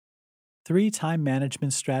3 time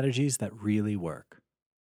management strategies that really work.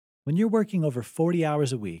 When you're working over 40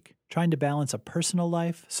 hours a week, trying to balance a personal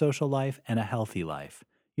life, social life, and a healthy life,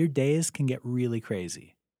 your days can get really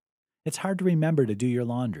crazy. It's hard to remember to do your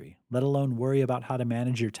laundry, let alone worry about how to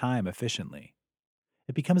manage your time efficiently.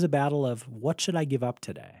 It becomes a battle of what should I give up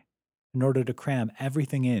today in order to cram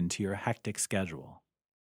everything into your hectic schedule.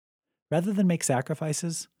 Rather than make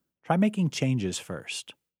sacrifices, try making changes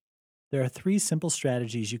first. There are 3 simple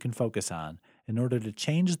strategies you can focus on in order to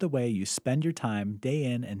change the way you spend your time day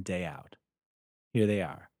in and day out. Here they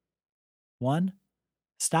are. 1.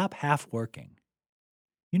 Stop half working.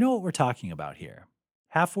 You know what we're talking about here.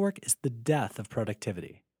 Half work is the death of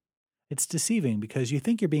productivity. It's deceiving because you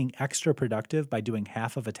think you're being extra productive by doing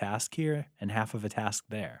half of a task here and half of a task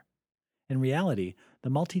there. In reality, the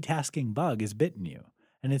multitasking bug has bitten you,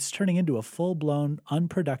 and it's turning into a full-blown,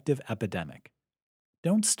 unproductive epidemic.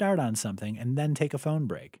 Don't start on something and then take a phone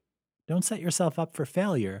break. Don't set yourself up for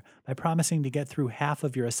failure by promising to get through half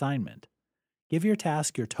of your assignment. Give your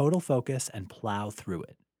task your total focus and plow through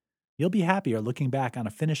it. You'll be happier looking back on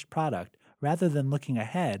a finished product rather than looking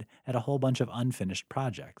ahead at a whole bunch of unfinished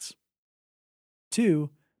projects. 2.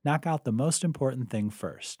 Knock out the most important thing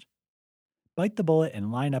first. Bite the bullet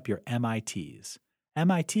and line up your MITs.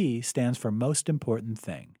 MIT stands for Most Important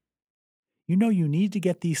Thing. You know you need to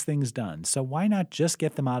get these things done, so why not just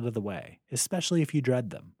get them out of the way, especially if you dread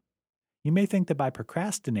them? You may think that by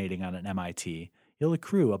procrastinating on an MIT, you'll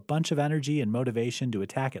accrue a bunch of energy and motivation to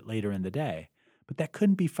attack it later in the day, but that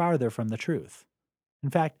couldn't be farther from the truth. In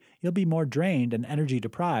fact, you'll be more drained and energy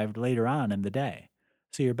deprived later on in the day,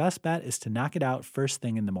 so your best bet is to knock it out first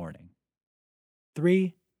thing in the morning.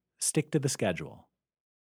 3. Stick to the schedule.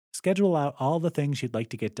 Schedule out all the things you'd like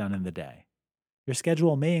to get done in the day. Your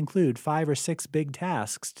schedule may include 5 or 6 big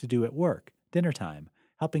tasks to do at work, dinner time,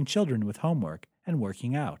 helping children with homework, and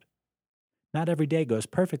working out. Not every day goes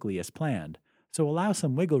perfectly as planned, so allow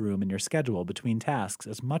some wiggle room in your schedule between tasks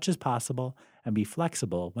as much as possible and be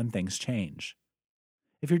flexible when things change.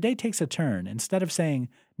 If your day takes a turn, instead of saying,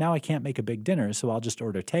 "Now I can't make a big dinner, so I'll just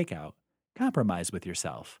order takeout," compromise with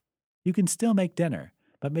yourself. You can still make dinner,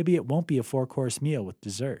 but maybe it won't be a 4-course meal with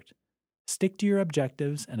dessert. Stick to your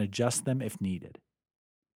objectives and adjust them if needed.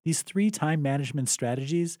 These 3 time management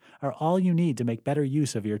strategies are all you need to make better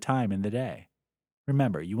use of your time in the day.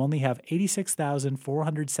 Remember, you only have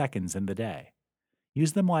 86,400 seconds in the day.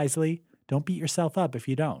 Use them wisely. Don't beat yourself up if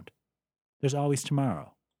you don't. There's always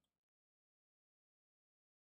tomorrow.